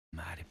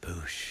Mighty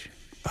Boosh.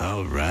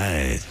 All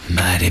right.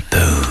 Mighty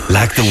Boosh.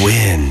 Like the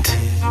wind.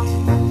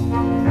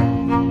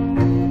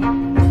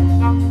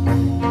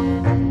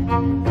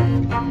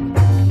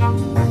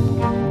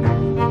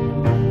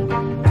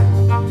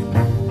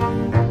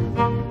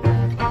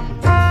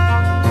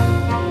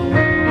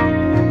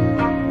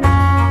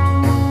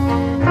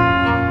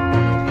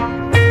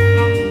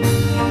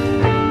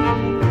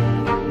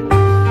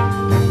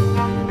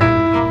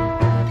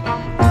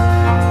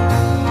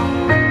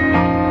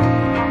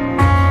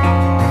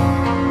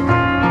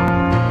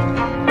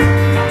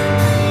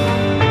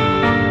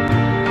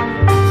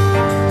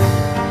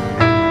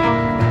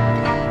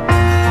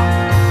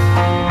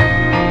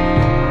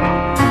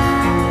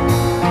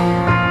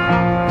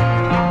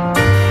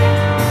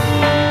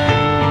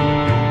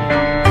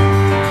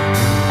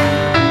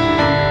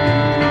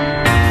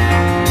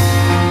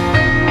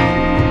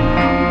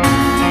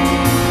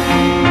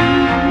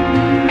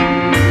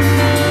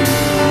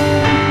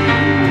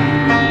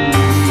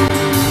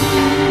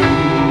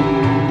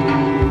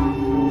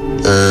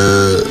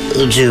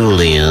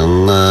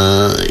 Julian,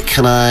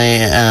 can I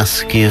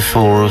ask you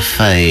for a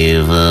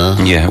favour?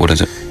 Yeah, what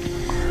is it?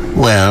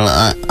 Well,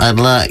 I'd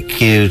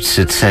like you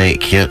to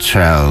take your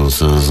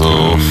trousers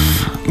off.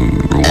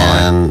 Why?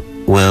 And,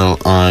 well,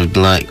 I'd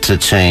like to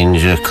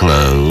change your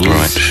clothes.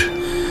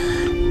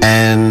 Right.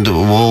 And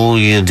while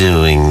you're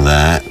doing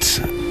that,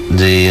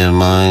 do you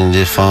mind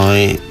if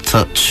I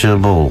touch your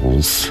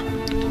balls?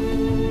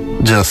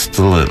 Just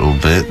a little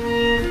bit.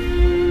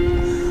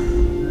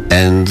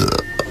 And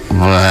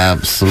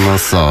perhaps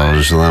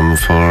massage them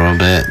for a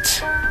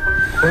bit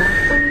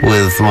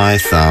with my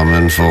thumb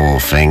and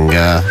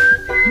forefinger.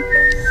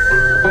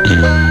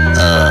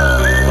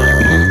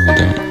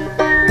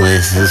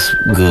 This is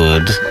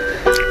good.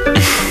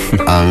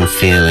 I'm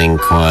feeling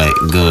quite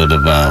good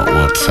about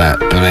what's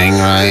happening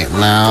right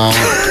now.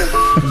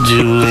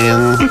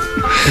 Julian,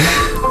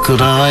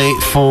 could I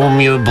form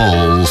your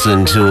balls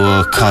into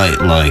a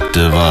kite-like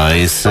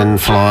device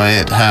and fly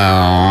it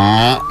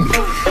home?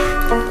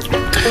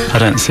 I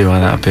don't see why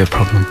that would be a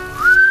problem.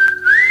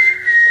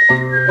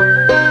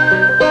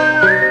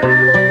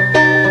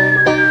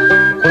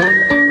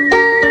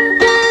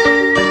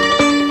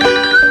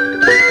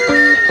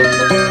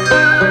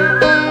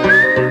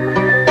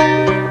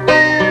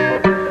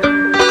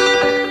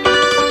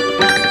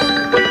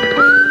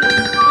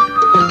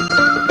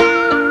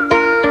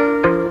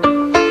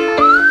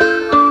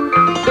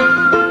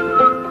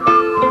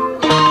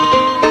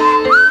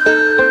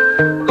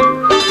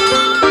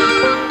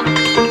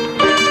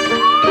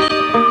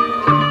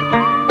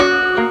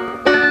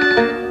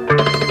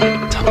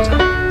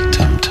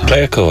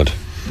 Play a chord.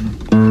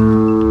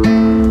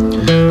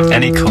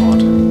 Any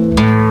chord.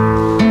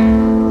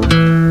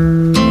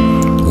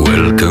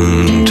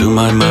 Welcome to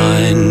my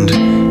mind.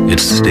 It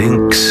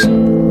stinks.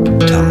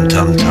 Tum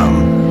tum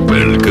tum.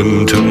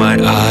 Welcome to my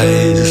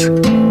eyes.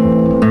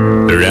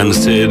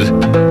 Rancid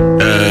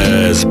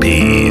as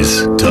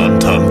peas. Tum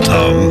tum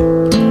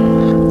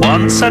tum.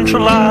 One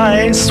central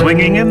eye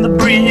swinging in the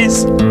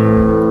breeze.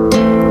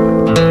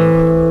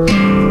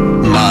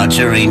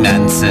 Marjorie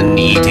Nansen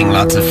eating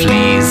lots of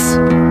fleas.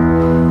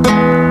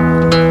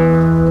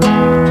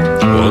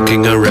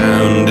 Walking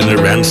around in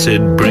a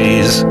rancid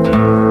breeze.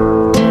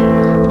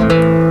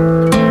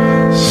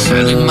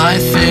 Selling my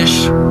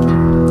fish.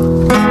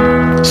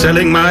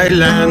 Selling my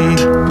land.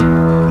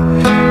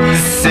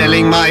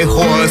 Selling my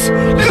horse.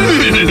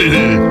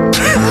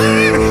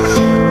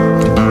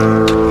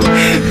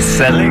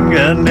 Selling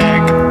an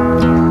egg.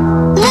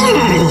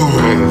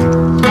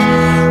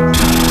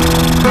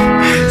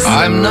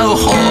 I'm no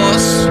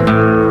horse.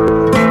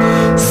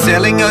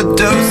 Selling a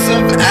dose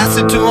of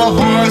acid to a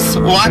horse.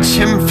 Watch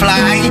him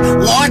fly.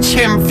 Watch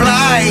him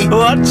fly.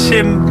 Watch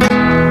him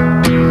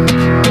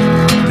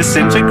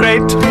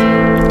disintegrate.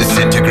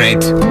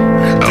 Disintegrate.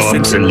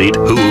 Obsolete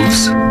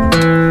hooves.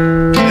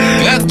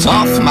 Get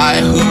off my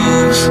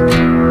hooves.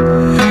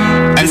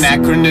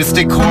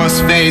 Anachronistic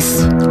horse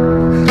face.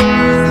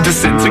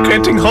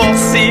 Disintegrating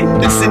horsey.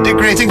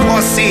 Disintegrating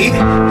horsey.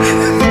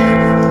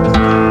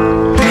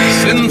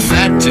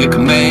 Synthetic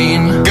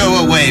mane.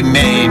 Go away,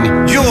 Maine.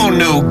 You're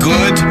no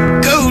good.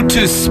 Go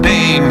to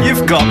Spain.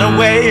 You've gone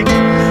away,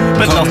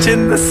 but not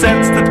in the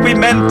sense that we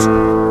meant.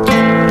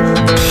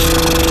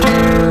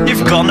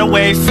 You've gone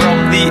away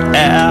from the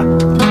air.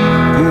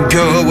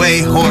 Go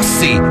away,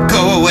 horsey.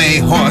 Go away,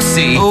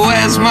 horsey.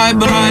 Where's my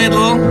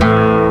bridle?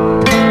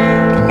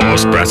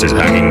 Horse brass is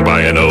hanging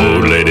by an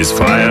old lady's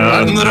fire.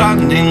 I'm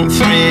running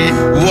free.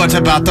 What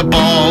about the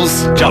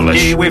balls?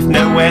 Jockey, we've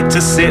nowhere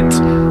to sit.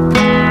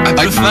 I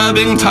prefer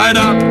being tied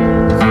up.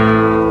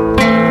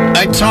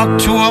 I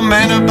talked to a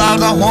man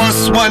about a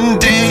horse one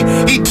day.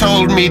 He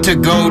told me to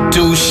go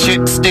to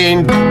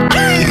shit-stained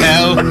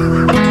hell.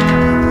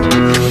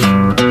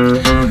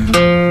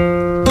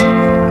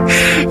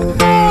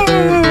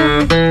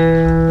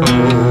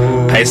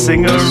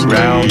 Pacing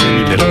around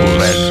in little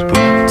red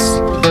boots.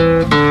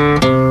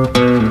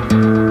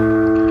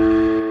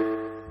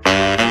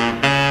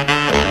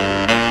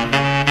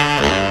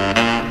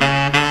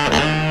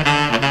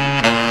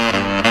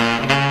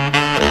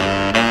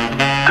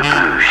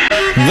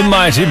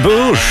 Mighty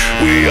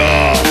Boosh. We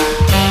are.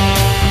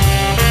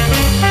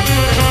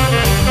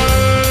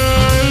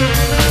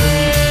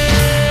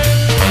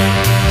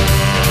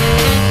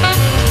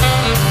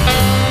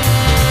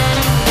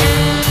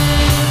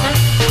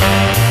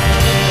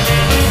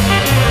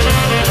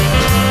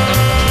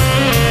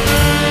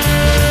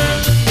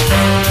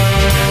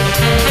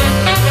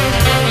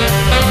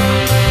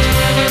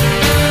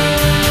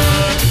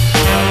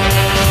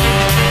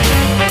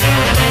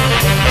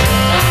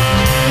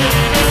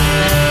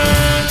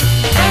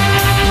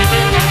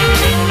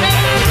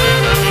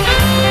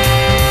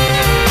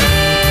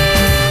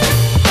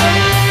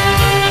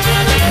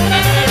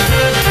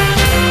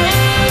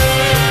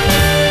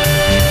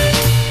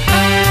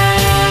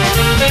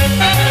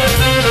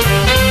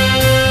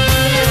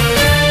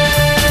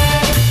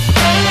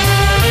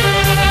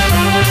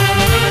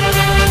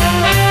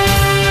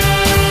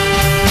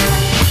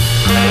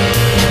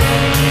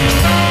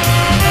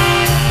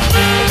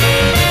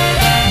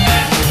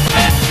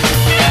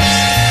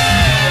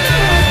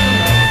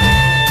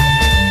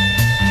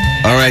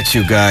 Alright,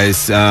 you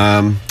guys,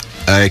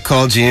 I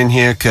called you in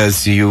here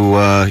because you're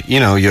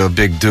a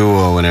big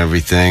duo and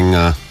everything.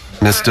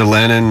 Mr.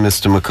 Lennon,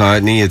 Mr.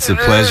 McCartney, it's a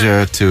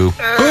pleasure to...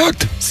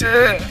 What?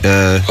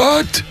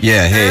 What?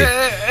 Yeah, hey.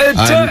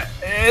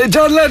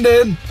 John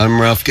Lennon. I'm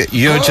Ralph.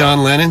 You're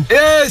John Lennon?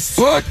 Yes.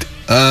 What?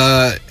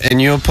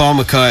 And you're Paul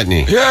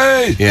McCartney.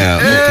 Yay. Yeah,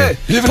 okay.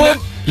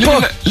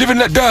 Living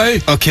that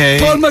day. Okay.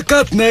 Paul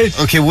McCartney.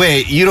 Okay,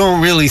 wait, you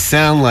don't really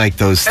sound like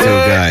those two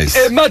guys.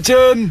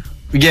 Imagine.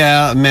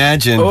 Yeah,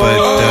 imagine,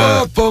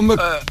 but... Paul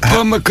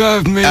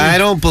McCartney. I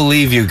don't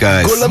believe you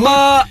guys.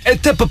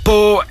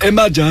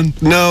 Imagine.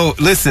 No,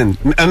 listen,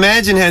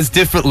 Imagine has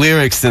different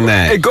lyrics than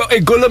that.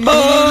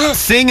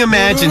 Sing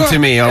Imagine to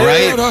me, all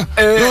right?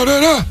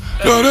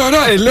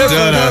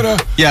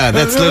 Yeah,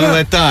 that's Live and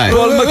Let Die.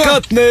 Paul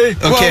McCartney.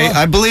 Okay,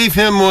 I believe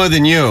him more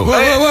than you.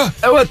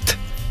 What?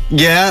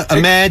 Yeah,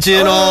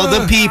 imagine all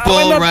the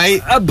people,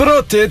 right? I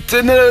brought it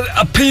and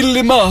I peel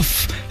him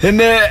off. And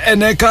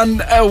I can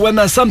when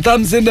I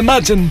sometimes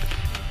imagine.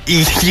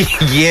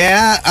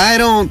 Yeah, I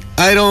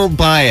don't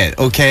buy it.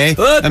 Okay,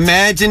 What?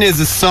 Imagine is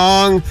a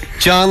song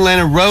John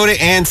Lennon wrote it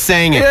and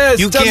sang it. Yes,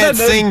 you John can't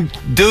Lennon.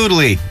 sing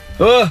doodly.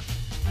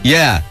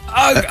 Yeah,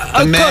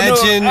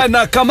 Imagine. And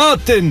I come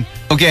out in.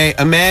 Okay,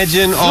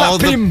 imagine all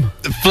the him.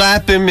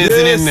 Flap him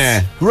isn't in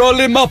there. Roll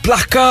him up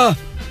like a.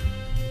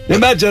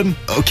 Imagine.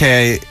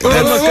 Okay,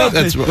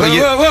 that's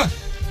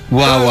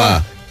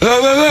wow.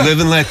 Live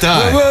and Let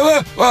Die.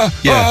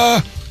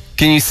 Yeah.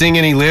 Can you sing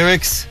any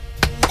lyrics?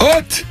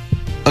 What?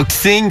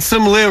 Sing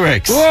some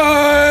lyrics.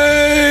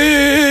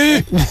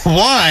 Why?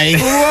 Why?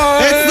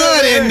 That's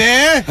not in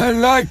there. I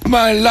like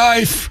my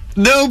life.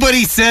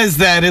 Nobody says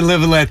that in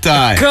Live and Let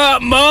Die.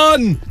 Come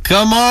on.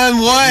 Come on,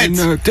 what?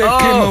 And,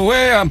 take him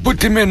away and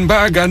put him in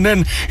bag and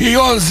then he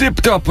all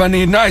zipped up and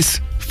he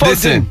nice.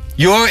 Listen,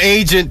 your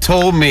agent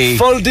told me...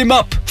 Fold him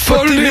up.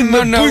 Fold Put him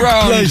in the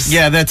around. place.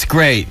 Yeah, that's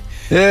great.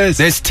 Yes.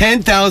 There's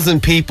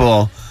 10,000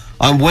 people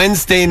on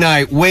Wednesday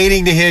night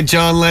waiting to hear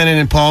John Lennon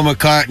and Paul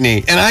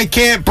McCartney. And I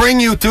can't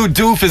bring you two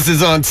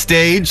doofuses on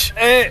stage.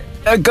 I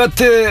got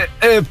a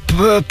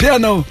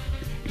piano.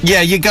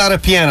 Yeah, you got a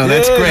piano.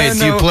 That's great.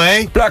 So you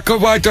play? Black or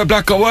white, a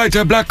black or white,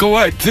 a black or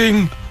white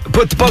thing.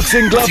 Put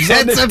boxing gloves on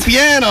it. That's a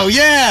piano,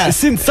 yeah.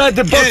 It's inside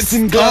the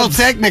boxing gloves.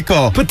 All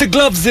technical. Put the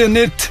gloves in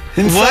it.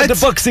 Inside the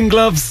boxing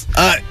gloves.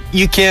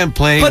 You can't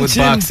play with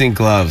boxing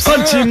gloves.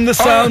 Punch him the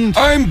sound.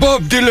 I'm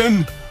Bob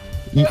Dylan.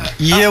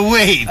 Yeah,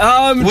 wait.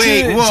 Whoa,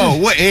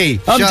 hey,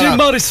 I'm shut Jim up.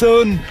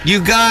 Morrison.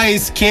 You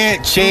guys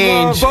can't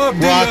change rock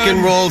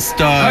and roll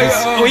stars.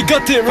 We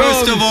got it wrong.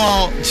 First of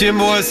all, Jim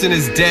Morrison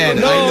is dead.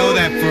 No. I know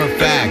that for a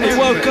fact. He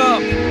woke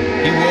up.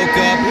 He woke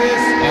up?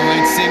 Yes. All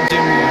right, sing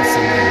Jim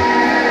Morrison then.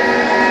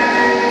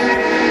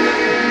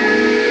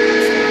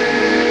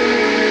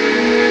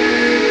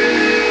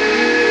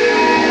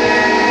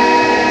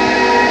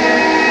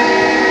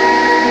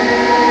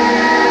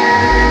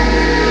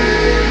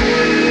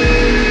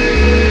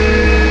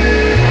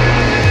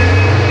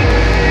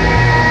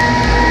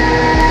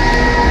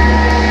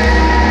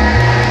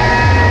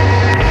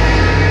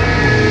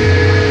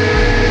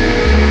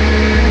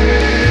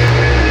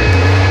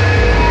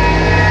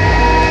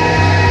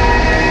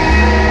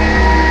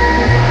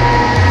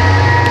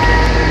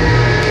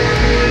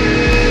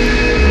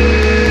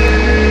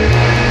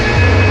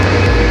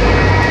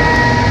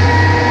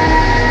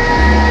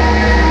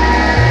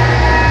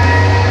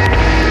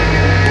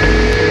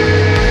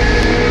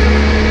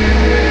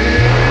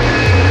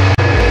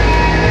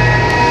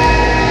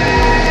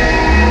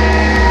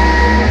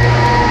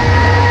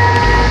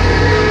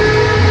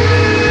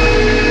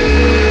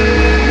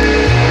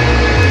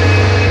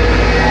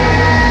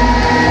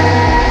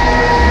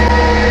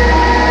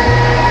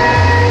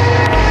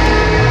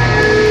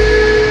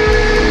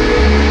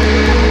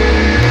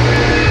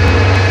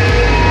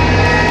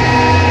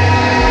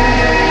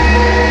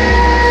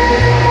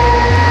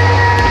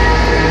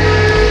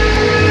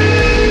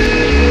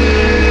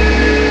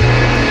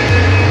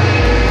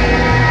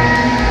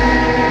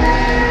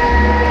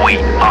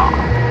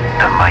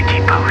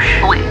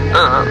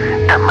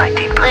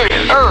 Mighty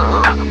Boosh.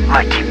 Oh.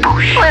 Mighty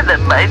Boosh. Where's the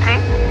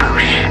Mighty?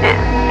 Boosh.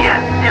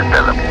 Yeah, you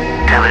tell him.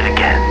 Tell it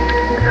again.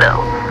 No.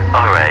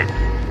 All right.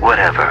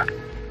 Whatever.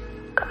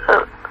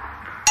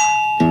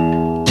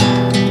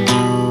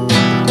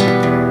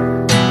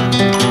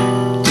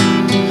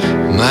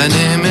 My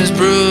name is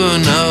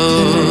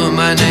Bruno,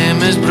 my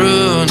name is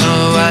Bruno.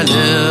 I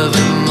live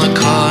in the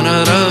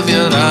corner of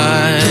your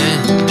eye.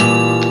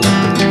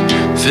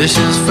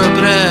 Fishes for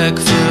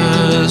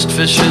breakfast,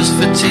 fishes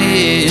for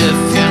tea. If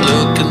you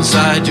look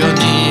inside your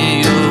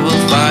knee, you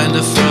will find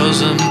a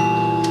frozen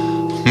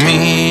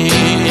me.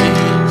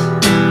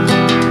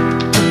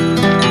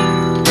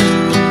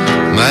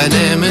 My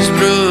name is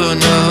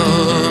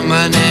Bruno,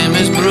 my name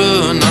is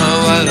Bruno.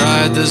 I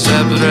ride the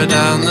zebra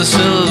down the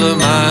silver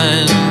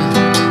mine.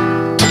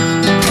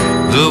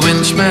 The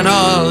winchmen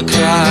all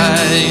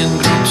cry in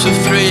groups of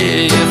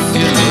three. If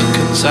you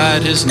look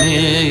inside his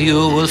knee, you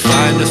will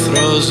find a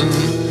frozen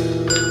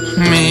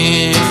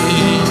me.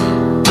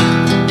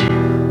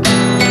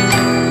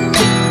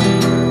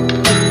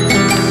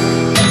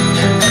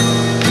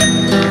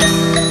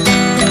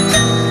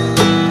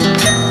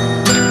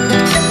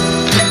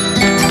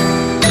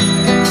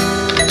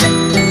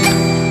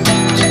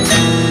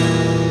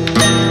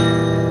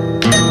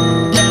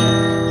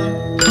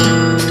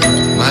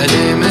 My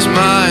name is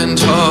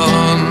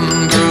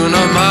Mindhorn,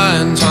 Bruno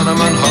Mindhorn.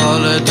 I'm on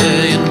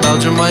holiday in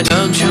Belgium, why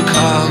don't you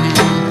come?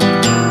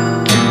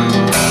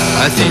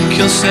 I think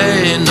you'll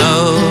say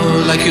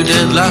no, like you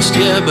did last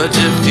year. But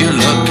if you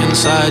look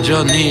inside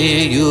your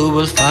knee, you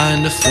will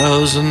find a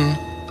frozen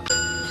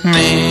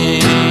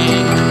me.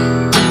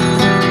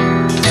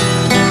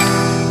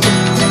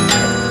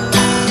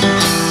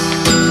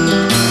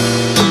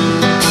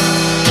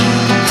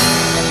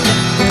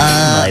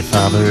 My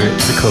father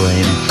is a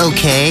coin.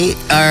 Okay,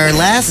 our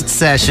last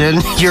session,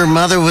 your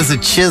mother was a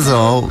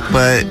chisel,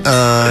 but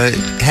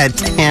had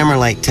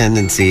hammer-like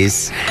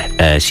tendencies.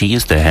 She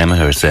used to hammer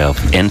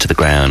herself into the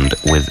ground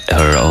with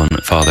her own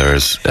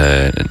father's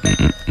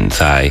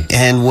thigh.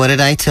 And what did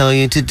I tell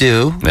you to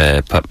do?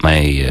 Put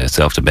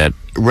myself to bed.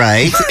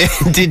 Right.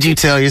 Did you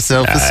tell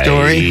yourself a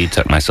story? I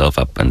took myself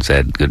up and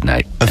said good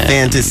night. A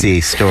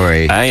fantasy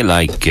story. I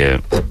like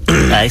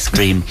Ice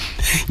cream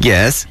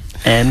Yes.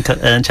 and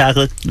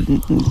chocolate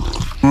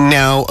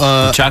Now,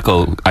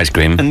 Choco ice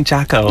cream. and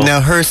Choco. now,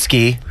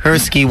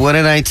 Hersky, what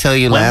did I tell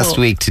you last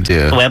week to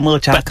do? When will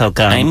Choco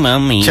come? Hi,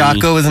 Mommy.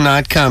 Choco is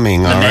not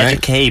coming, the all magic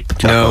right?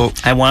 cape. No.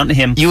 I want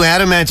him. You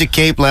had a magic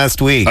cape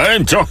last week.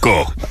 I'm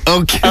Choco.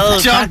 Okay, Oh,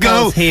 Choco,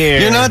 Choco's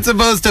here. you're not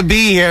supposed to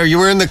be here. You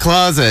were in the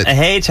closet.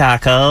 Hey,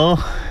 Choco.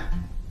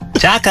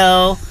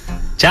 Choco.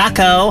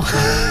 Choco.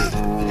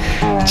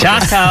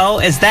 Choco,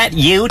 is that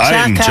you, Choco?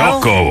 I'm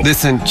Choco.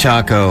 Listen,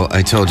 Choco,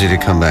 I told you to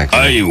come back.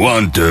 I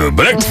want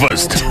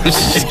breakfast.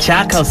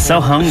 Choco's so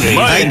hungry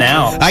Mike.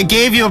 now. I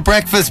gave you a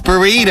breakfast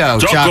burrito,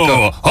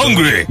 Choco,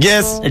 hungry.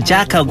 Yes,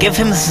 Choco, give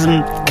him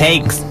some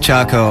cakes.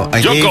 Choco.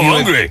 Choco,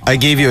 hungry. I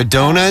gave you a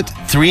donut,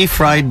 3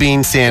 fried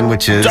bean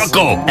sandwiches.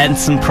 Choco. And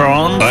some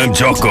prawns. I'm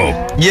Choco.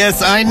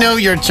 Yes, I know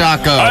you're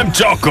Choco. I'm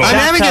Choco. I'm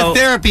having a Choco.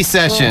 therapy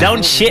session.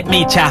 Don't shit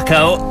me,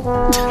 Choco.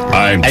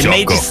 I'm I Choco.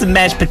 made you some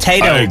mashed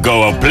potato. I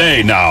go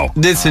play now.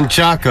 Listen,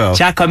 Choco.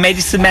 Choco, I made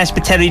you some mashed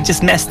potato. You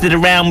just messed it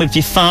around with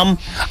your thumb.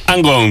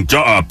 I'm going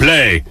to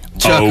play.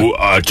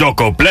 Choco.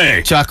 Choco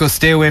play. Choco,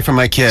 stay away from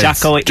my kids.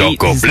 Choco ate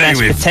Choco, his play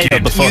mashed with potato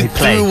kids. before You he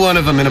played. threw one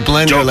of them in a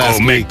blender Choco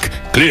last make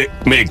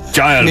week.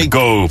 child Make-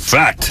 go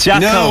fat. Choco,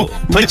 No.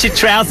 put your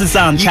trousers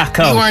on,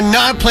 Choco. You are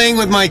not playing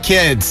with my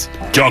kids.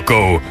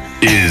 Choco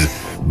is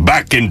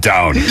back in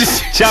town.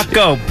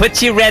 Choco,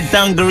 put your red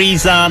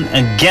dungarees on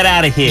and get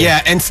out of here.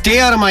 Yeah, and stay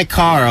out of my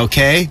car,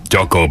 okay?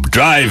 Choco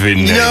drive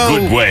in a No.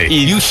 good way.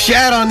 You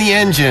shat on the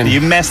engine.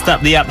 You messed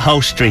up the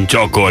upholstery.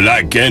 Choco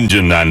like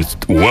engine and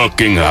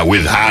working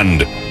with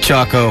hand.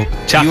 Choco,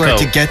 Choco. you are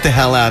to get the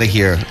hell out of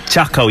here.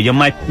 Choco, you're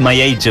my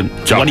agent.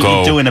 What are Choco.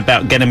 you doing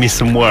about getting me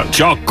some work?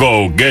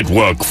 Choco get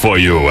work for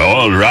you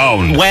all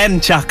round. When,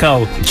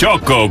 Choco?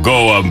 Choco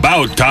go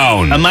about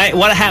town.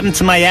 What happened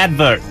to my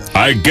advert?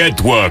 I get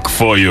work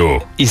for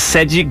you. You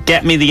said you'd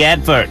get me the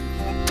advert.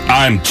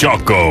 I'm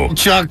Choco.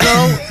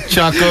 Choco,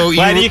 Choco,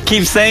 Why do you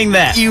keep saying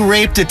that? you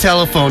raped a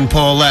telephone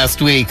pole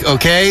last week,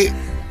 okay?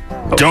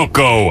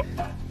 Choco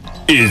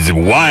is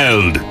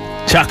wild.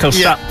 Choco,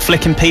 stop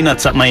flicking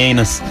peanuts up my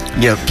anus.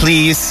 Yeah,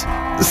 please.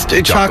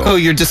 Choco,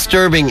 you're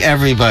disturbing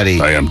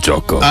everybody. I am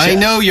Choco. I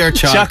know you're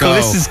Choco. Choco,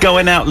 this is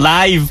going out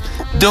live.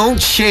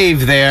 Don't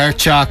shave there,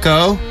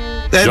 Choco.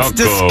 That's Choco,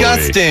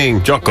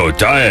 disgusting. Choco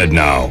tired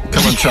now.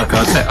 Come on, Choco.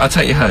 I'll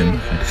take you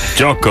home.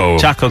 Choco.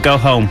 Choco, go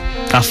home.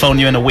 I'll phone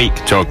you in a week.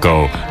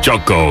 Choco.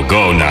 Choco,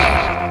 go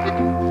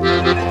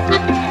now.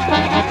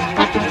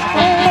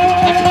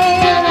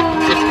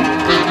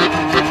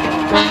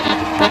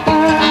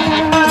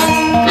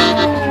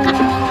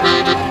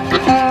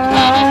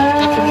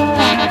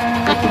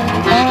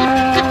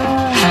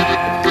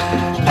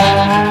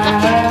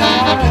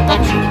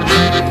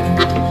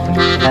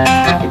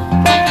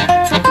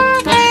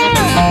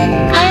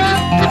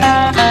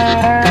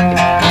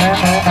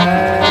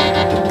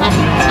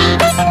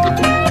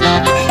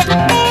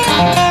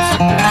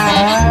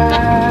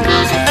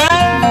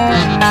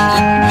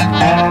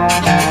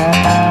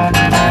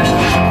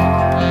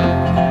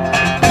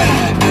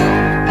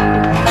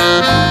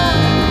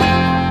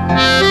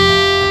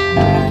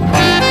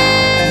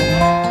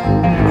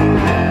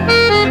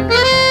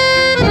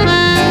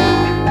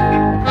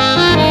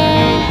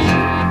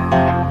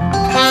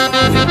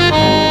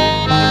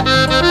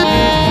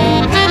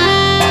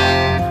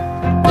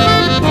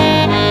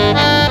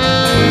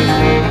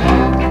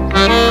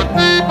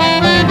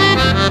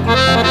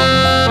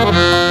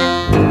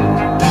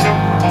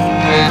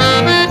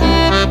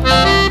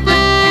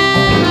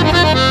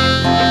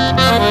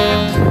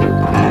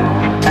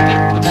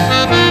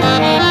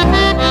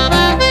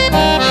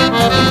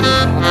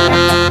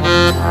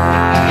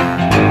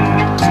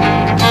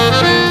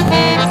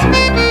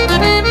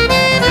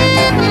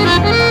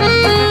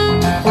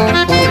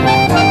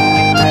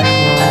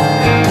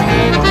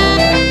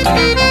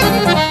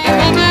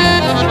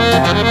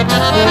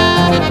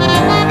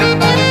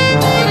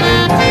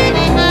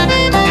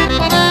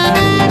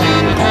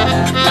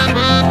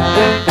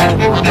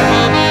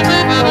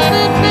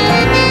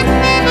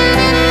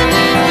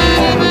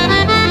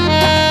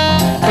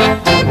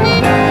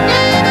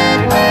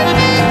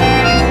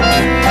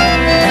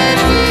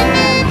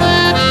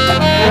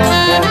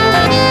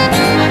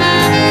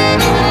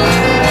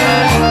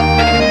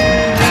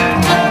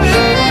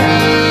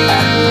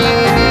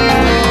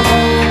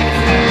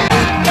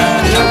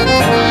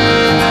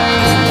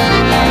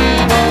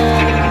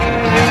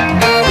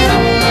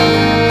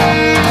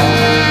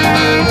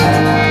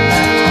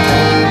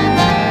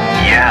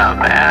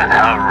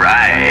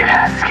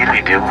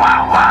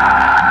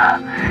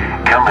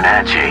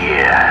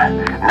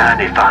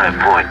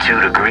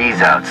 95.2 degrees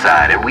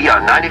outside, and we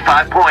are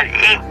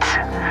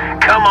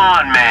 95.8. Come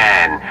on,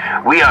 man.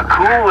 We are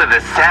cool with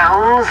the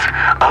sounds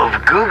of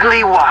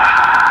googly wah.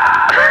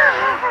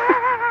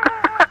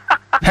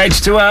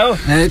 H2O.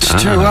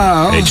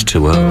 H2O.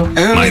 H2O.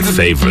 My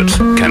favorite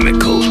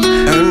chemical.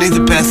 Only the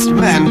best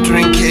men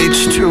drink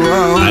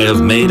H2O. I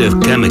have made a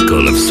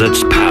chemical of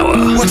such power.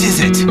 What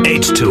is it?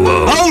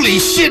 H2O. Holy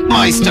shit,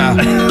 Meister!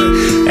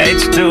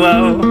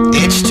 H2O.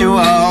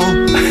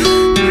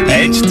 H2O.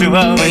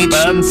 H2O. It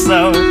burns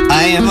so.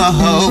 I am a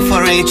hoe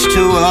for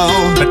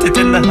H2O. Put it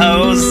in the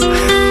hose.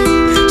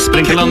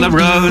 Sprinkle on the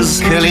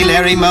rose. Curly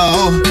Larry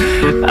Moe.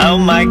 Oh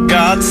my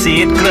God,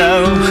 see it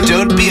grow.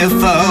 Don't be a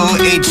foe,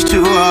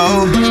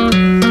 H2O.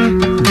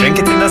 Drink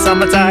it in the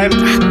summertime.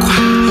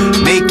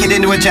 Make it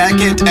into a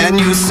jacket and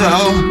you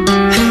sew.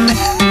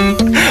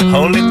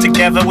 Hold it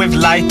together with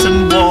light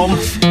and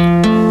warmth.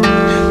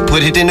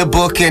 Put it in a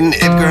book in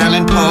Edgar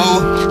Allan Poe.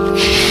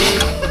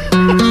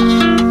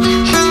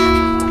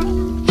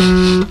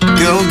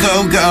 Go,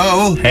 go,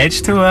 go.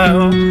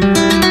 H2O.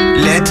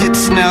 Let it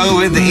snow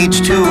with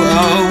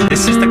H2O.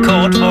 This is the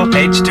code for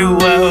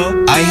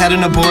H2O. I had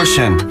an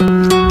abortion.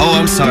 Oh,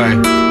 I'm sorry.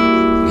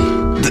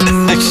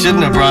 I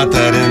shouldn't have brought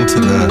that into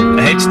the...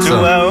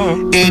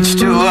 H2O.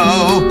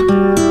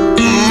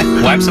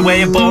 H2O. Wipes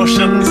away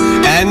abortions.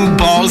 And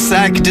ball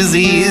sack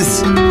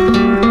disease.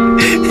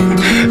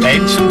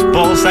 Ancient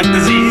ball sack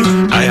disease.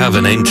 I have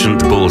an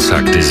ancient ball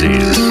sack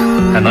disease.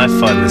 And I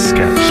find this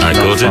sketch I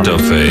got it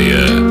off a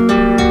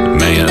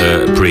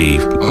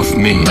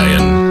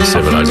pre-Mayan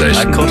civilization.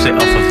 I caught it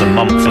off of the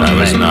month of That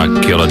was an May.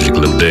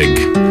 archaeological dig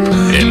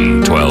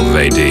in 12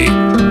 AD.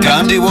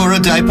 Gandhi wore a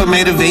diaper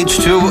made of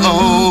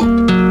H2O.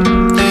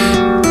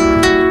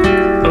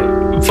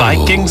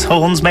 Vikings'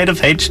 horns made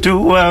of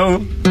H2O.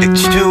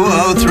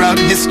 H2O throughout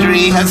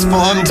history has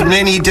formed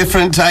many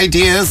different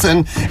ideas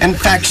and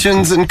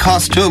factions and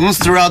costumes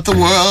throughout the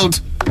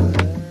world.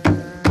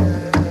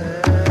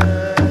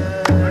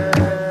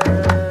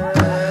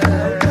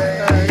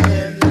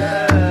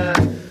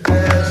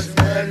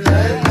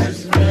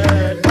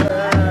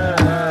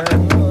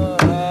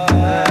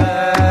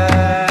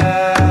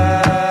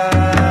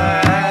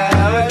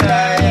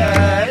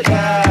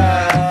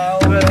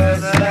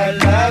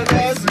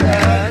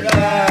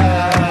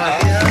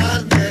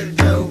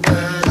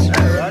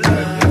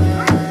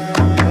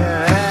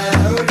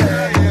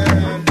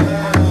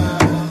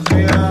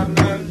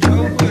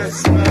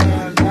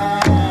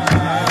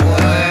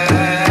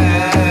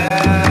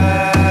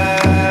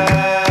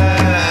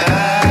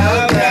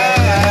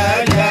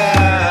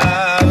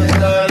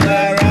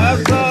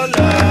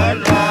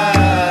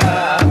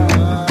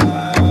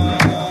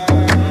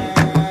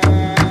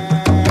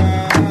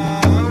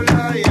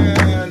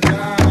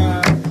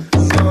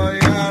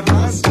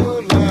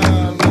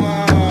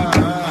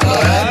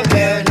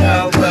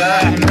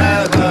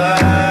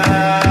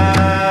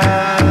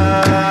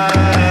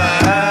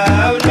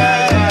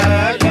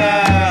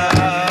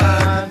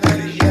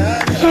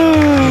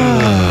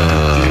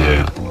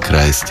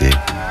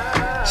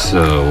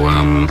 So,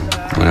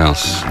 what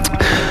else?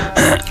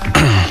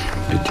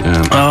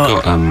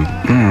 I'm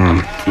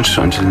just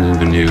trying to do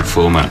the new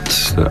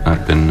formats that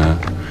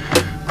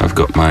I've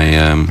got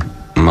my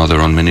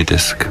Mother on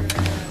minidisc.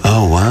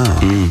 Oh, wow.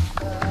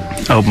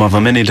 Old Mother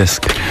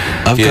minidisc.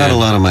 I've got a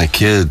lot of my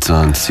kids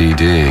on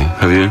CD.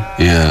 Have you?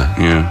 Yeah.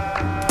 Yeah.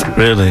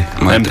 Really?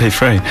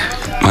 MP3?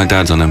 My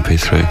dad's on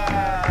MP3.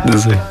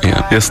 Is he?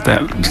 Yeah. Your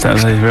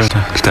stepdad, real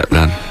dad?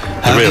 Stepdad.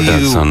 The real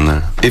dad's on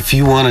there. If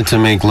you wanted to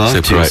make love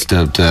to your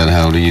stepdad,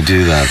 how do you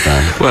do that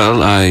then?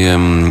 Well, I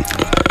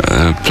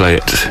play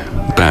it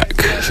back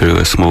through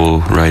a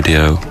small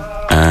radio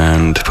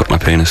and put my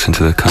penis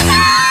into the cone.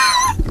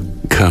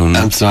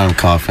 I'm sorry, I'm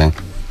coughing.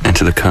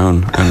 Into the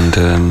cone, and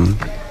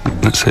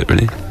that's it,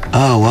 really.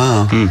 Oh,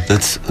 wow.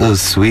 That's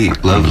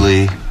sweet,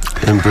 lovely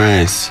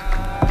embrace.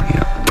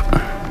 Yep.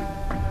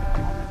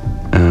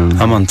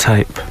 I'm on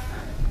tape.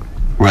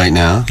 Right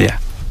now? Yeah.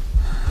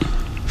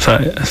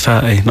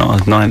 30,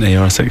 not a 90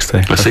 or a 60.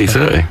 A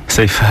C30?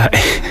 C30.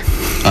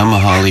 I'm a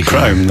hologram.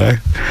 Chrome, though.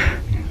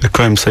 The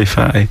Chrome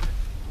C30.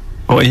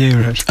 What are you,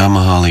 Rich? I'm a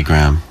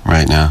hologram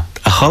right now.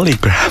 A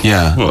hologram?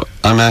 Yeah. What?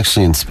 I'm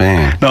actually in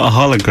Spain. Not a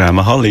hologram,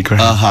 a hologram.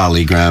 A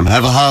hologram.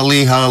 Have a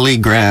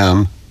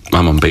hologram.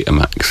 I'm on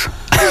Betamax.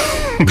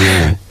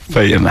 Yeah.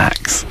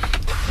 Betamax.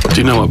 Do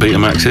you know what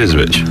Betamax is,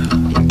 Rich?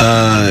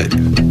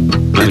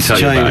 Let me tell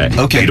you about it.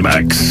 Okay.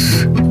 Betamax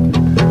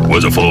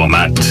was a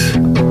format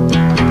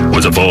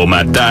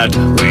that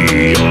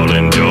we all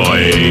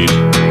enjoyed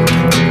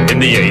in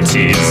the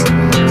 80s,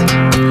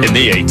 in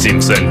the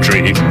 18th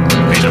century.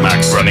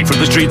 Betamax, running through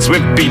the streets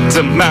with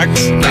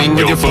Betamax. Bang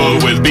your foe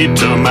with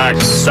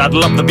Betamax.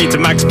 Saddle up the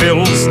Betamax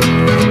pills.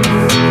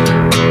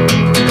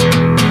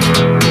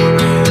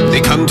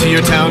 They come to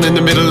your town in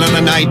the middle of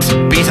the night.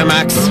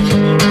 Betamax.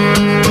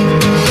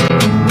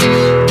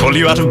 Pull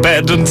you out of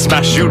bed and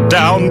smash you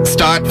down.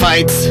 Start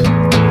fights.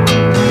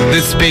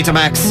 This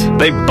Betamax.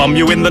 They bomb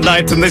you in the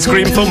night and they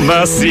scream for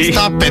mercy.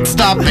 Stop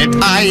it,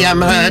 I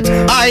am hurt,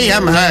 I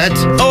am hurt.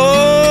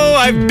 Oh,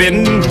 I've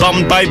been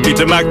bombed by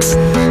Betamax.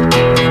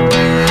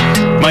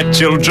 My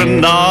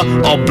children are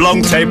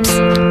oblong tapes.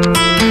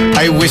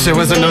 I wish there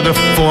was another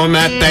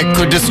format that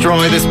could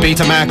destroy this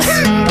Betamax.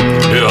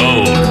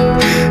 Behold,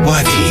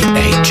 What?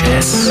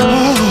 VHS.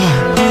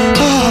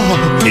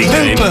 He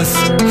came Help us.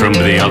 from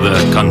the other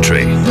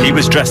country. He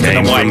was dressed in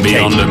Came a white from cape.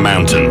 beyond a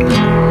mountain.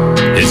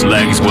 His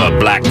legs were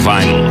black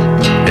vinyl.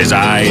 His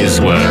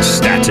eyes were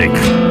static.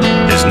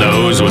 His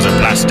nose was a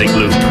plastic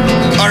loop.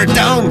 Our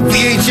down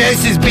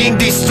VHS is being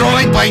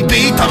destroyed by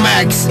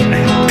Betamax.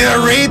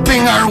 They're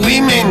raping our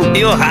women.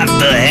 You have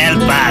to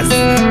help us.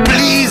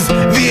 Please,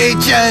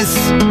 VHS.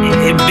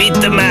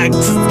 Betamax.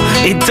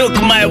 He took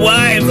my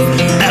wife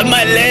and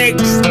my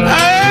legs.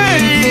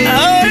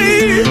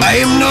 I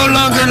am no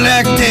longer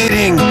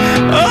lactating.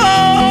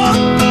 Oh,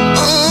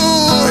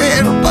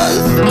 help us.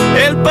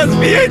 Help us,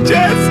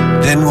 VHS.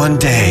 Then one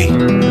day,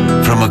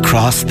 from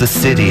across the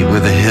city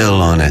with a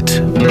hill on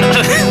it,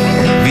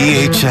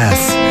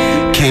 VHS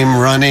came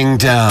running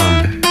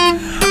down.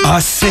 Our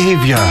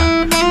savior.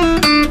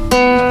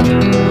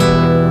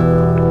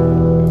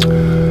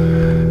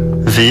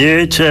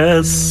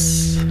 VHS,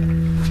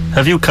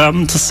 have you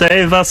come to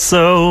save us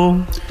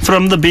so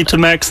from the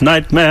Betamax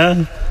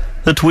nightmare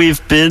that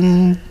we've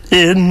been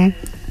in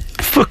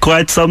for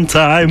quite some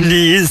time?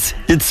 Please,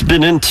 it's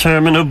been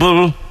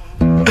interminable.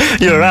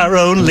 You're our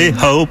only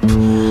hope.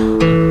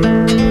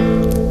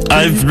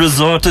 I've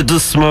resorted to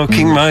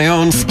smoking my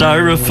own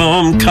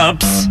styrofoam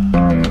cups.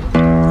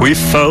 We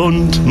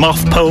phoned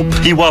Moff Pope,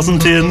 he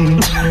wasn't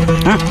in.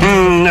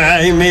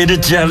 I made a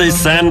jelly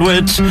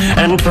sandwich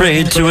and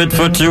prayed to it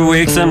for 2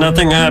 weeks and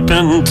nothing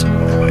happened.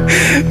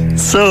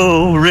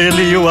 So,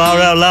 really, you are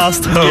our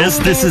last hope? Yes,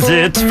 this is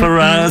it for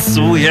us.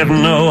 We have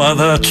no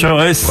other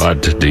choice.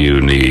 What do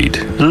you need?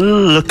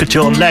 Look at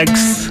your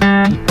legs.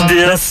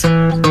 Yes,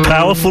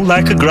 powerful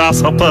like a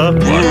grasshopper.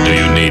 What do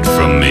you need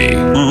from me?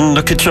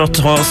 Look at your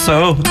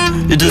torso.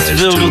 It is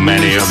filled with... Too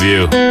many of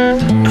you.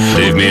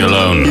 Leave me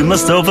alone. You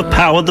must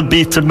overpower the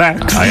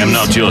Betamax. I am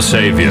not your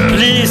savior.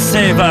 Please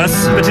save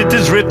us. But it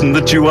is written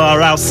that you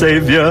are our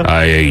savior.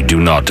 I do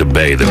not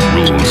obey the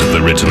rules of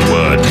the written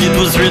word. It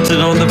was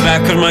written on the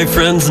back of my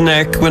friend's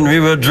neck when we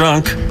were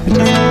drunk.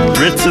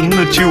 Written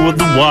that you were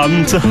the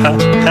one to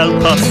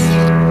help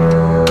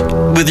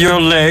us. With your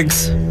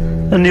legs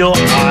and your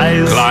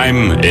eyes.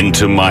 Climb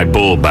into my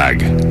ball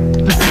bag.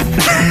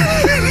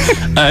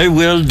 I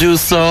will do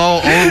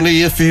so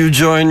only if you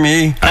join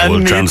me. I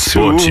will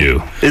transport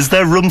you. Is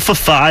there room for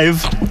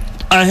 5?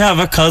 I have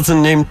a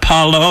cousin named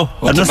Paolo.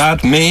 What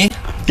about me?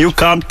 You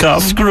can't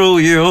come. Screw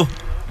you.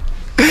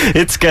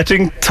 It's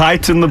getting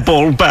tight in the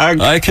ball bag.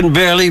 I can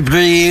barely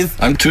breathe.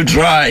 I'm too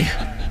dry.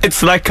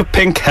 It's like a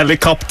pink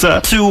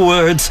helicopter. 2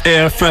 words,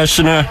 air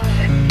freshener.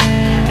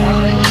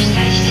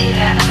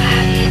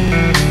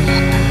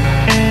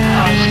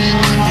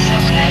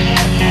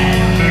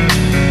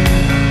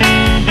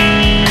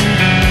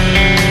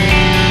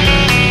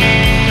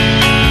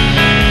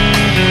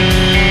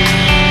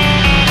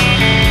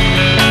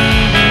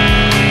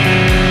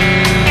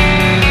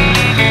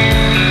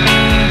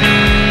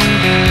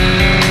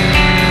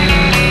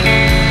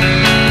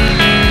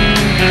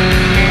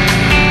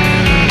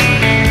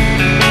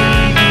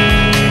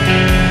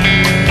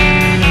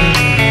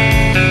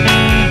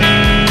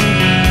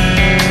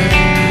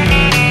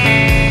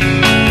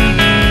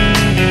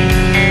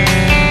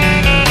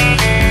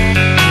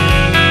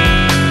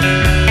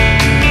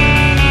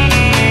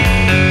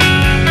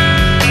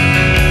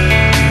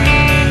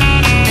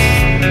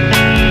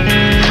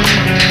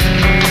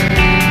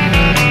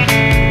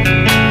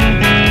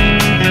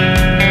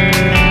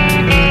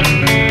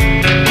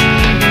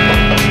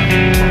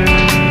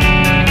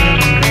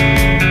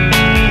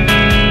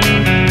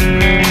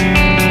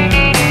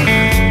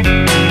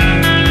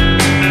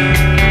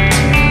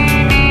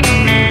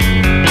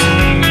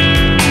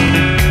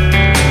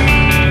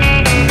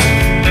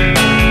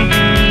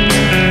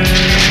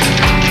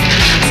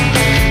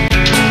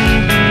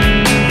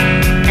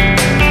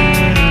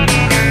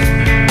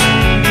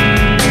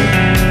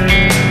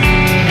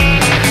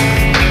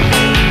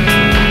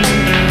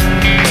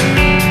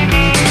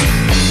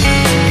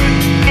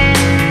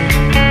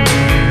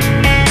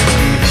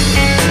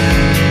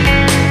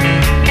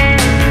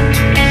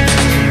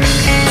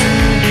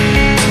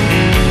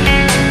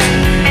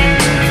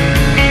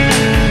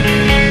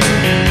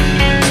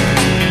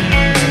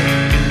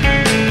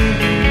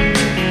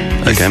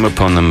 I came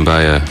upon them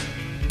by a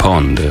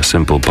pond, a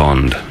simple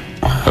pond,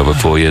 over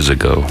 4 years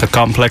ago. A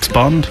complex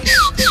pond?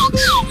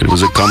 It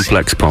was a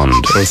complex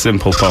pond. Or a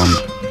simple pond?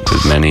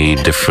 With many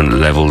different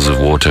levels of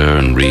water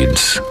and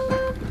reeds.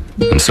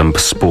 And some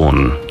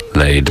spawn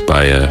laid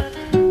by a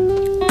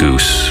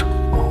goose.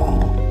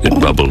 It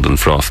bubbled and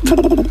frothed. I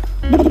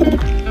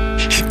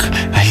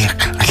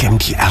am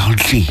the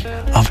Algae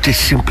of the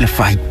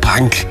simplified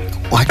pond.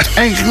 What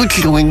are you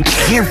doing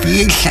here,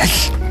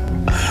 VHS?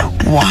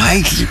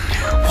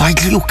 Why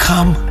do you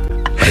come?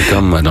 I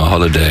come on a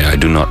holiday. I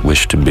do not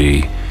wish to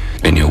be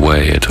in your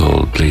way at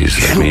all. Please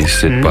let me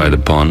sit by the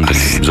pond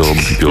and absorb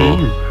your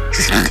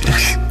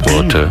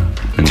water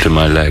into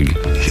my leg.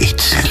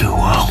 It's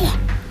Noel.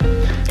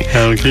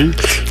 Algae.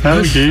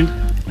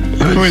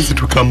 Who is it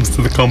who comes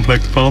to the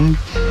complex bomb?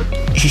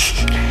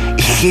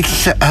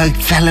 It's a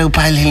fellow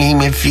by the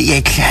name of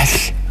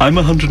VXS. I'm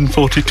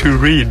 142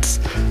 reeds.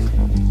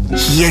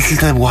 He is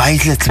the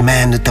wisest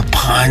man at the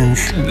pond.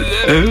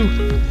 Oh,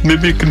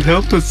 maybe you can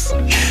help us.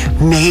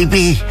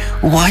 Maybe.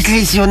 What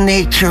is your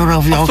nature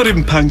of your...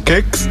 Offering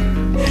pancakes.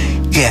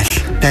 Yes,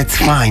 that's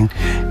fine.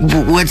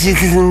 What is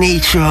the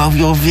nature of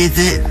your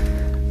visit?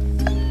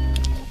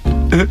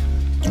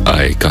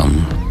 I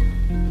come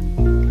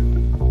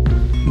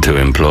to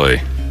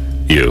employ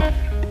you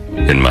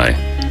in my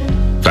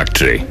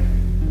factory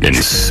in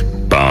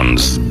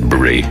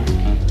Barnesbury.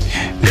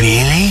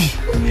 Really?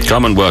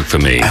 Come and work for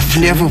me. I've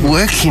never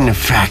worked in a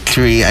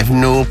factory. I've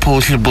no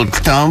portable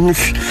thumbs.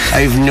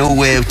 I have no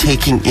way of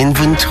taking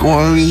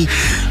inventory.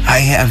 I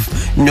have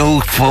no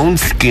phone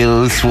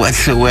skills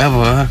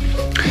whatsoever.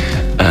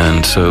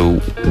 And so,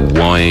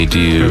 why do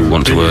you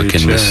want to work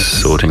in this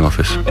sorting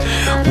office?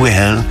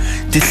 Well,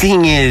 the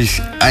thing is,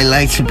 I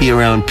like to be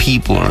around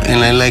people,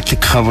 and I like to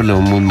cover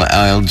them with my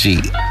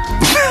algae.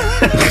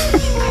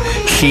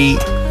 See?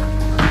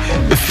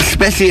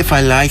 Especially if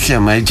I like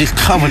them, I just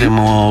cover them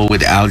all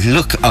with algae.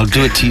 Look, I'll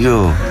do it to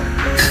you.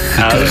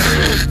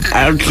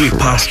 Algae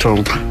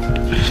pastel.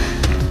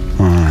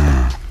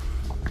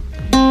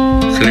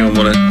 Does anyone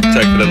want to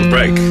take a little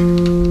break?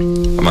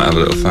 I might have a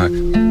little fag.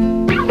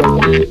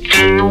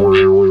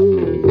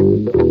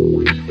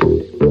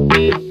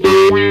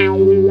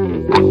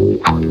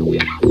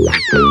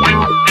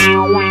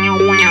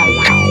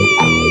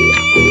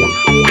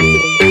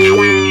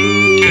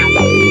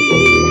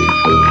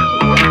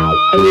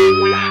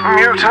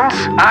 Mutants,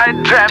 I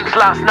dreamt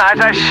last night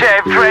I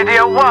shaved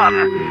Radio 1.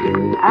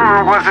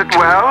 Was it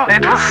well?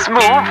 It was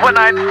smooth when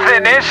I'd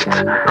finished.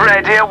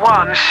 Radio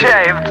 1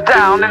 shaved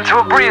down into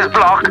a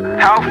Breezeblock.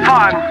 How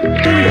fun!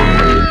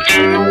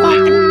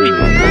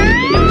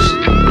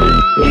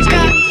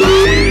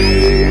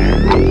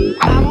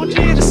 I want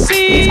you to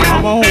see.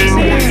 Come on,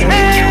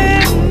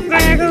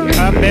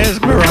 I'm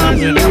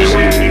mesmerizing. Come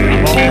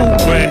on,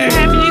 Gregg.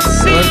 Have you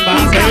seen? Where's my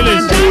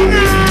playlist?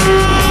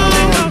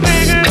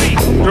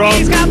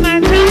 He's got my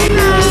name.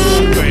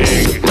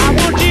 Gregg. I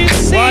want you to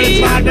see. What is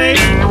my name?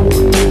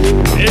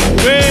 It's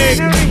Gregg.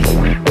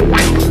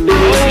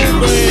 Oh,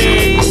 Gregg.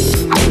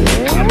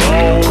 Come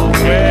on,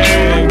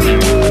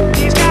 Gregg.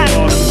 He's got my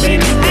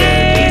name.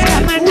 He's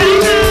got my name.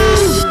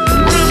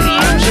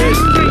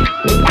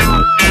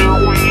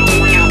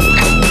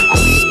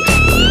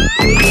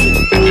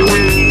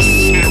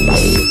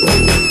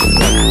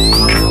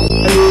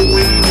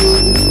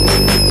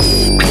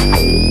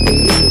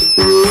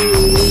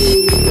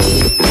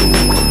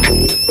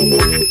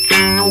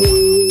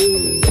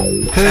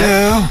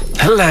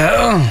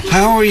 Hello.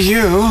 How are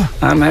you?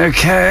 I'm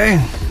okay.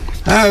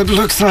 It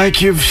looks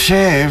like you've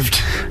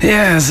shaved.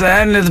 Yes,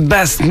 only the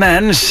best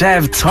men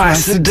shave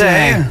twice a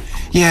day.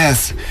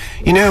 Yes.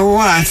 You know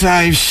what?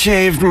 I've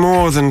shaved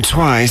more than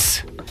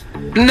twice.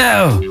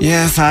 No.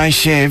 Yes, I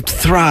shaved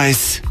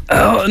thrice.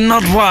 Oh,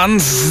 not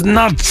once,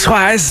 not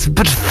twice,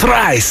 but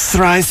thrice.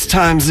 Thrice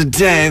times a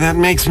day. That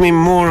makes me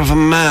more of a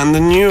man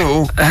than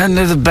you.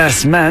 Only the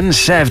best men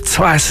shave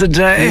twice a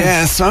day.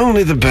 Yes,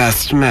 only the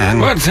best men.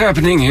 What's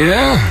happening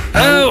here?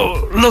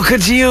 Oh, look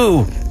at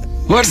you.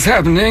 What's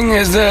happening?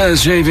 Is there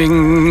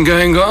shaving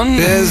going on?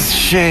 There's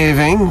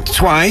shaving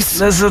twice.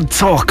 There's a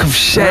talk of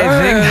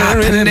shaving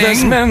happening. The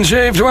best men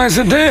shave twice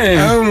a day.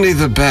 Only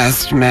the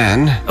best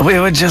men. We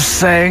were just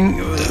saying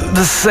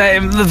the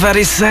same, the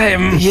very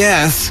same.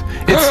 Yes,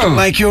 it's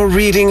like you're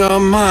reading our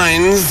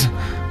minds.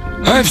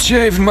 I've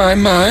shaved my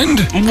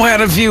mind. Where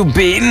have you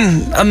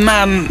been? A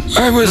man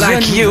I was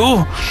like in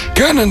you?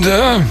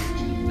 Canada.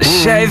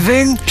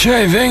 Shaving?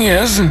 Shaving,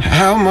 yes.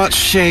 How much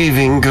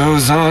shaving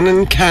goes on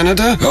in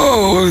Canada?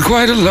 Oh,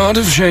 quite a lot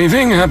of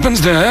shaving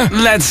happens there.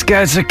 Let's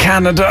go to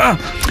Canada.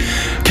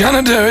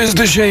 Canada is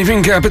the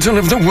shaving capital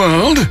of the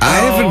world.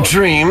 I have a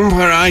dream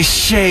where I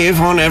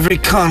shave on every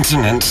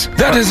continent.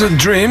 That is a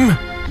dream.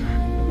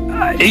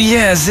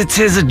 Yes, it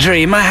is a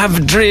dream. I have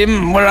a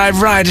dream where I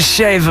ride a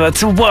shaver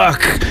to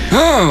work.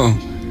 Oh,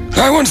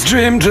 I once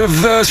dreamed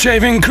of the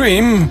shaving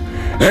cream.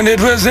 And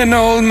it was in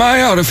all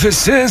my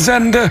orifices,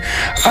 and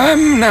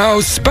I'm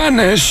now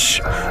Spanish.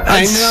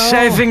 I know.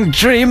 Shaving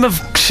dream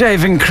of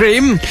shaving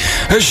cream.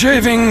 A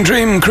shaving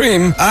dream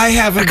cream. I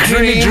have a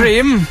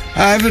dream.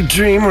 I have a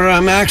dream where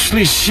I'm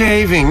actually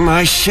shaving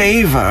my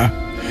shaver.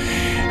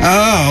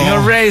 Oh. Your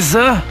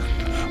razor?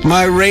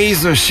 My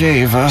razor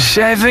shaver.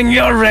 Shaving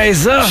your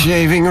razor?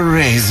 Shaving a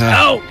razor.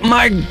 Oh,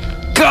 my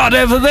God,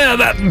 over there,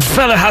 that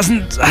fella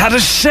hasn't had a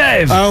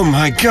shave. Oh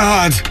my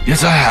God!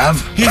 Yes, I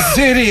have. He's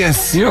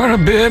hideous. You're a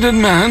bearded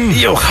man.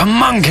 You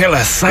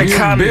homunculus! I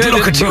can't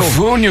look at you.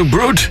 Buffoon, you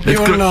brute.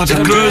 You're not.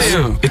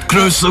 It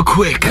grows so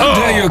quick. How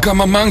dare you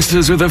come amongst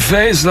us with a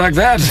face like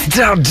that?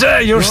 How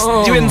dare you?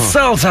 You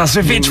insult us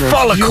with each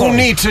follicle. You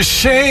need to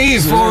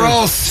shave, or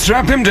else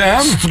strap him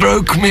down.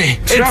 Stroke me.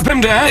 Strap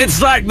him down.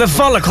 It's like the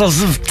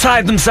follicles have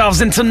tied themselves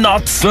into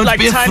knots. Don't like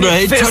be tiny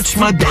afraid. fists Touch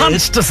my beard.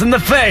 punched us in the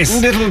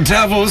face. little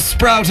devils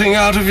sprouting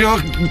out of your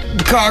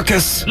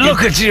carcass.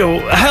 Look at you.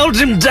 Held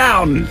him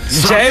down,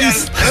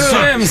 James.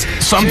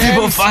 Some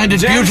people find it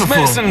James beautiful.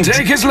 Mason,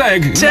 take his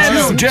leg.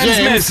 James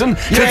Mason,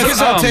 take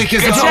his arm. I'll take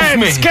his Get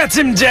arm. off me. Get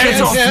him, James.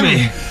 Get off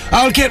me.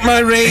 I'll get my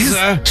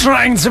razor.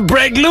 Trying to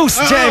break loose,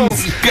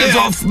 James. Get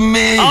off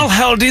me. I'll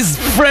hold his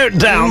throat I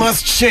down.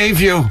 must shave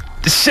you.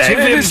 Shave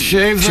him.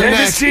 Shave the Shave neck.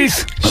 his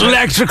teeth.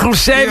 Electrical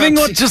shaving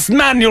or just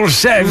manual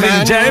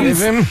shaving,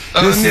 James?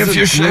 Only if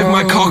you shave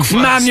my cock first.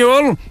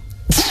 Manual.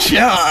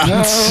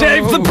 Yeah.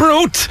 Shave the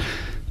brute.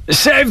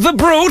 Shave the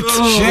brute.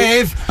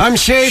 Shave. I'm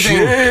shaving.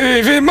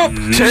 Shave him up.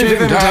 Shave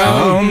him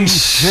down.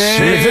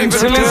 Shave him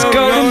till he's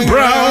golden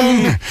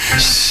brown.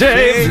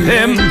 Shave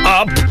him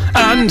up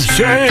and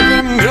Shave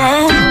him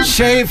down.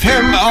 Shave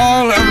him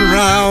all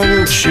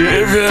around.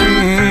 Shave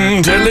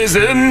him till he's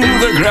in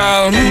the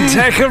ground.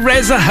 take a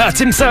razor, hurt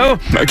him so.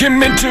 Make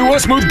him into a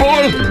smooth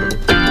ball.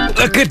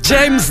 Look at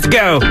James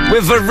go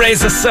with a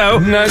razor so.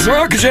 Nice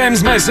work,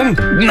 James Mason.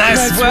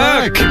 Nice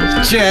work,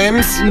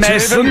 James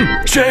Mason.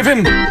 Shave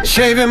him.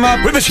 Shave him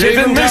up With the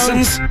shaving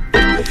masons.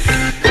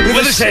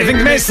 With the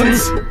shaving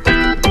masons.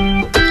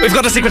 We've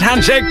got a secret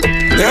handshake.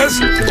 Yes,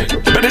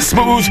 but it's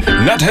smooth,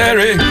 not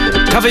hairy.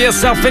 Cover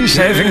yourself in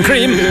shaving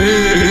cream.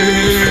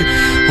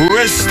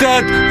 Wish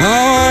that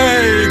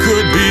I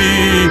could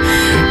be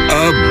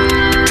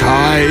a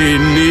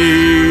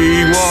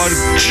tiny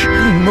watch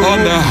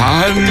on the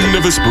hand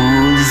of a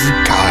smooth,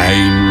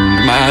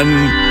 kind man.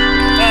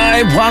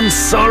 I once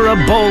saw a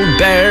ball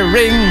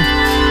bearing,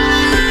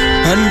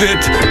 and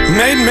it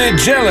made me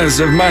jealous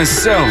of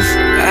myself.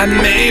 and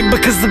me,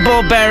 because the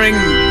ball bearing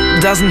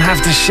doesn't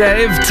have to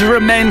shave to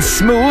remain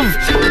smooth.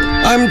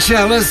 I'm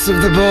jealous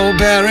of the ball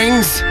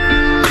bearings.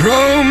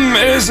 Chrome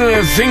is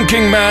a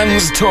thinking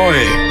man's toy.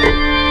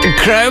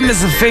 Chrome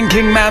is a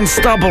thinking man's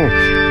stubble.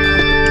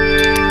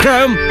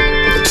 Chrome.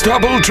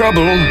 Stubble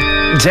trouble.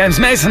 James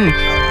Mason.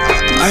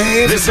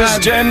 This is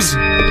James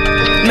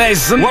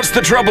Mason. What's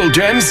the trouble,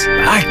 James?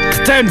 I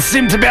don't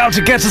seem to be able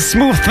to get a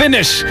smooth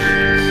finish.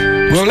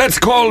 Well, let's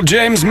call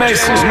James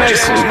Mason.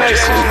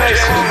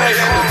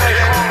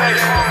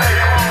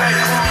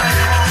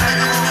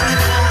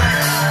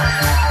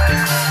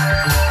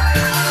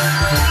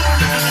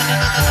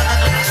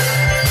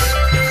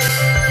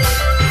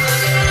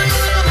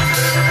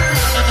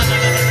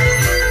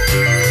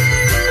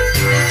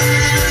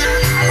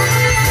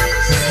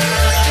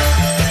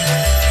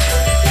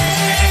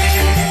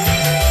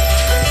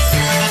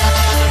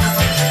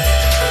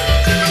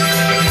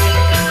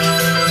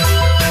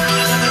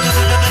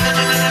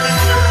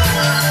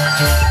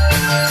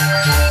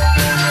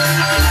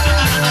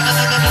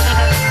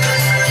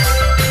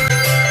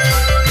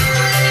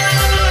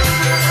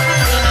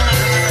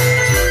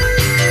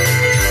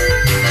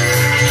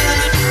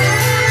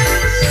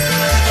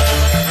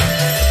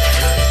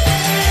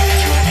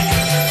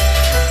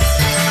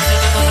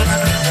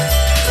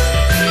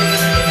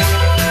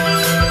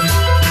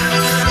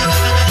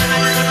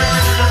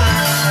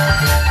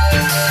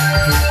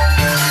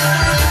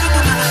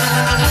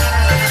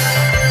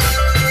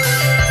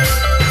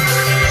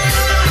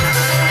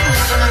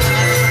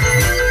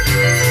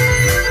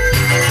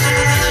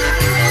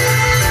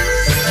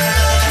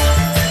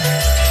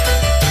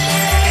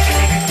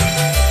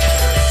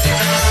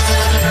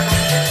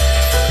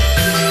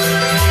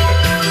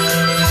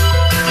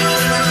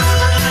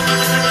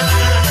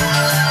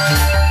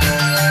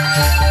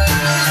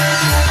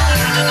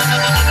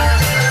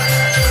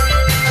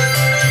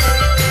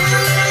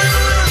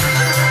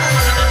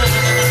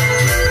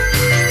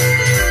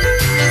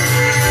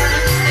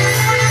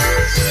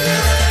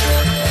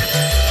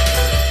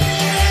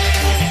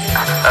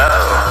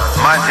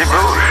 Mighty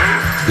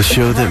Boosh. The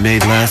show that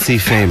made Lassie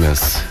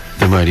famous.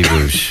 The Mighty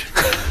Boosh.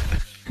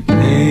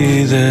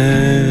 Hey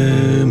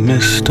there,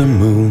 Mr.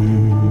 Moon,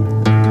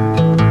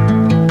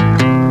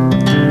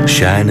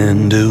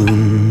 shining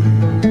doon.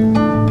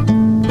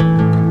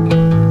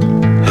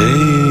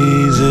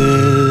 Hey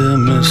there,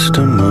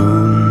 Mr.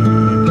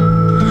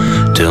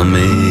 Moon, tell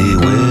me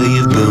where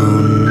you've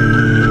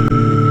been.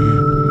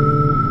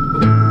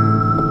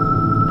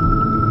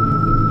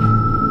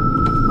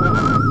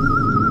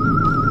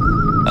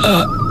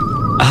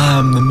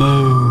 I'm the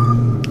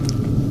moon.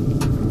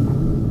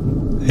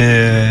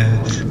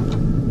 Yes.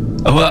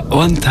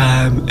 One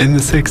time in the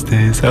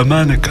 60s, a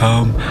man had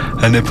come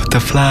and they put a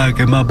flag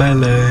in my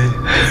belly.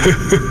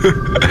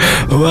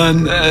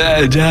 One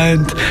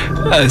giant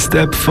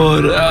step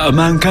for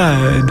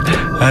mankind,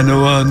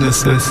 and one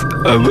is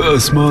a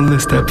smaller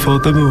step for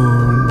the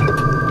moon.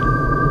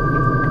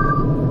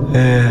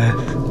 Yes.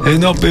 He's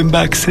not been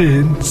back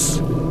since.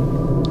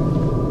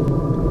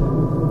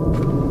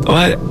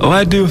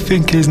 Why do you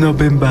think he's not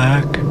been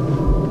back?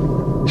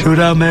 Should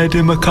I made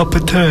him a cup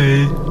of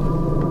tea?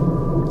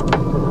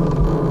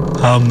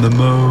 I'm the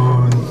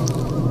moon.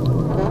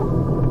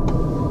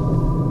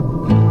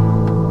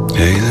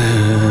 Hey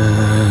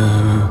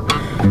there,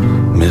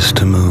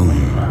 Mr. Moon,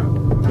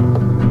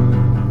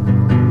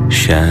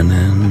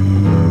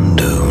 shining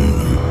down.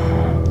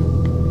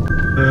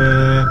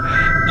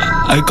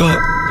 I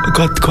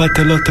got quite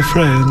a lot of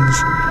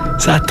friends.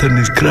 Saturn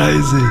is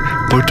crazy,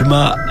 but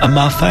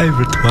my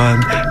favorite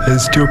one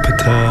is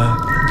Jupiter.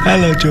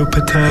 Hello,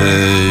 Jupiter.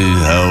 Hey,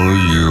 how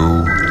are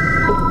you?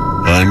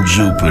 I'm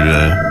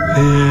Jupiter.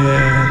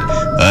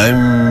 Yeah.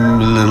 I'm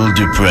a little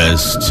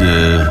depressed.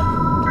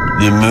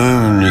 The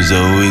moon is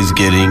always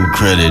getting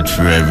credit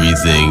for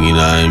everything, and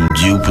I'm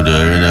Jupiter,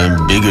 and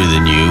I'm bigger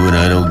than you, and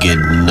I don't get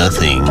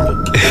nothing.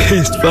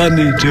 It's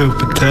funny,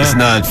 Jupiter. It's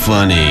not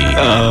funny.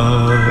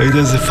 Oh, it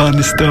is a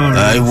funny story.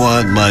 I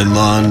want my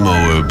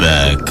lawnmower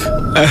back.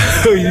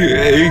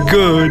 Oh,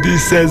 good. He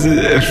says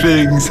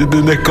things, and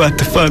then they're quite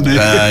funny.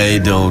 I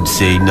don't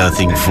say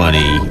nothing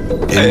funny.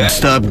 And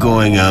stop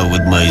going out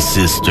with my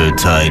sister,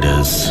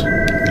 Titus.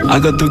 I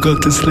got to go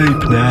to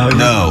sleep now.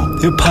 No.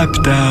 You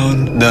pipe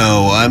down.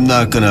 No, I'm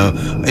not gonna.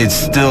 It's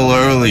still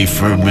early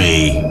for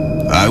me.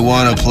 I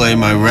want to play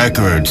my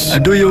records.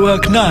 Do you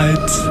work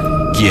nights?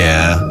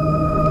 Yeah.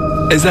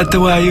 Is that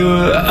why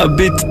you're a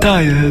bit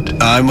tired?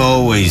 I'm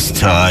always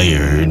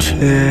tired.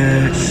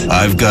 Yes.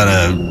 I've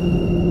gotta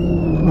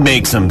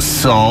make some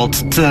salt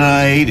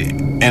tonight,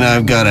 and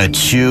I've gotta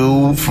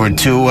chew for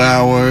 2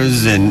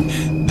 hours, and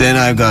then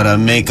I've gotta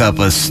make up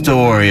a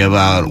story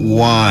about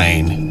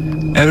wine.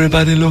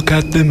 Everybody look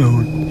at the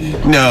moon.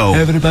 No.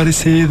 Everybody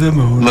see the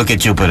moon. Look at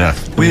Jupiter.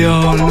 We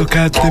all look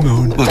at the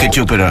moon. Look at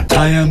Jupiter.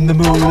 I am the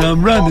moon,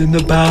 I'm running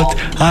about.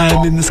 I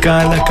am in the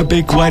sky like a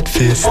big white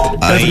fist.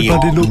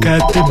 Everybody look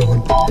at the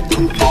moon.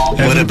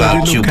 What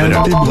about Jupiter?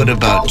 What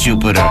about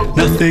Jupiter?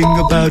 Nothing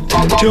about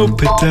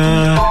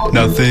Jupiter.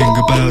 Nothing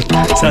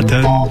about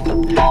Saturn.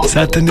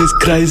 Saturn is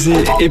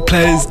crazy. He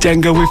plays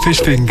Jenga with his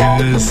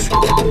fingers.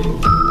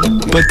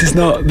 But it's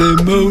not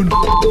the moon.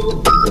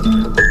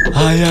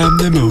 I am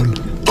the moon.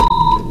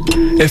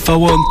 If I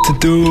want to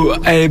do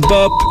a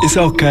bop, it's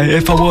okay.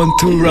 If I want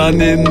to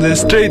run in the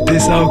street,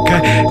 it's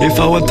okay. If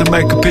I want to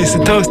make a piece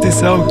of toast,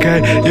 it's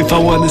okay. If I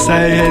want to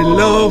say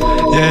hello,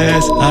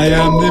 yes, I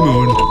am the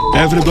moon.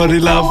 Everybody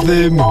love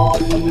the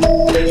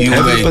moon. You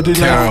Everybody make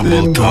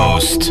terrible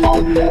toast.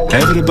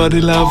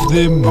 Everybody love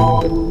the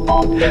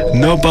moon.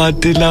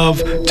 Nobody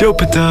love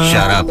Jupiter.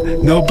 Shut up.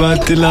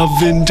 Nobody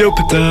loving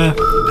Jupiter.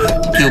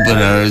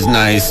 Jupiter is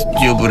nice.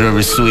 Jupiter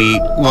is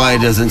sweet. Why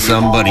doesn't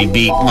somebody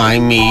beat my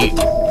meat?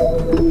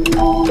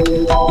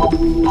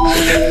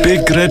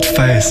 Big red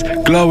face,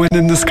 glowing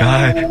in the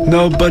sky.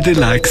 Nobody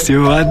likes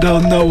you, I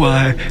don't know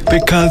why.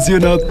 Because you're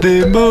not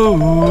the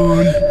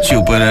moon.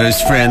 Jupiter's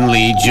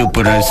friendly,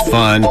 Jupiter's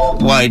fun.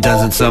 Why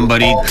doesn't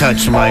somebody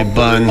touch my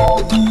bun?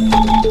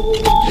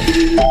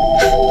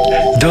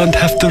 Don't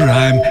have to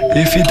rhyme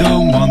if you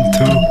don't want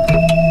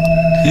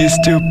to. You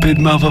stupid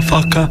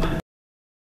motherfucker.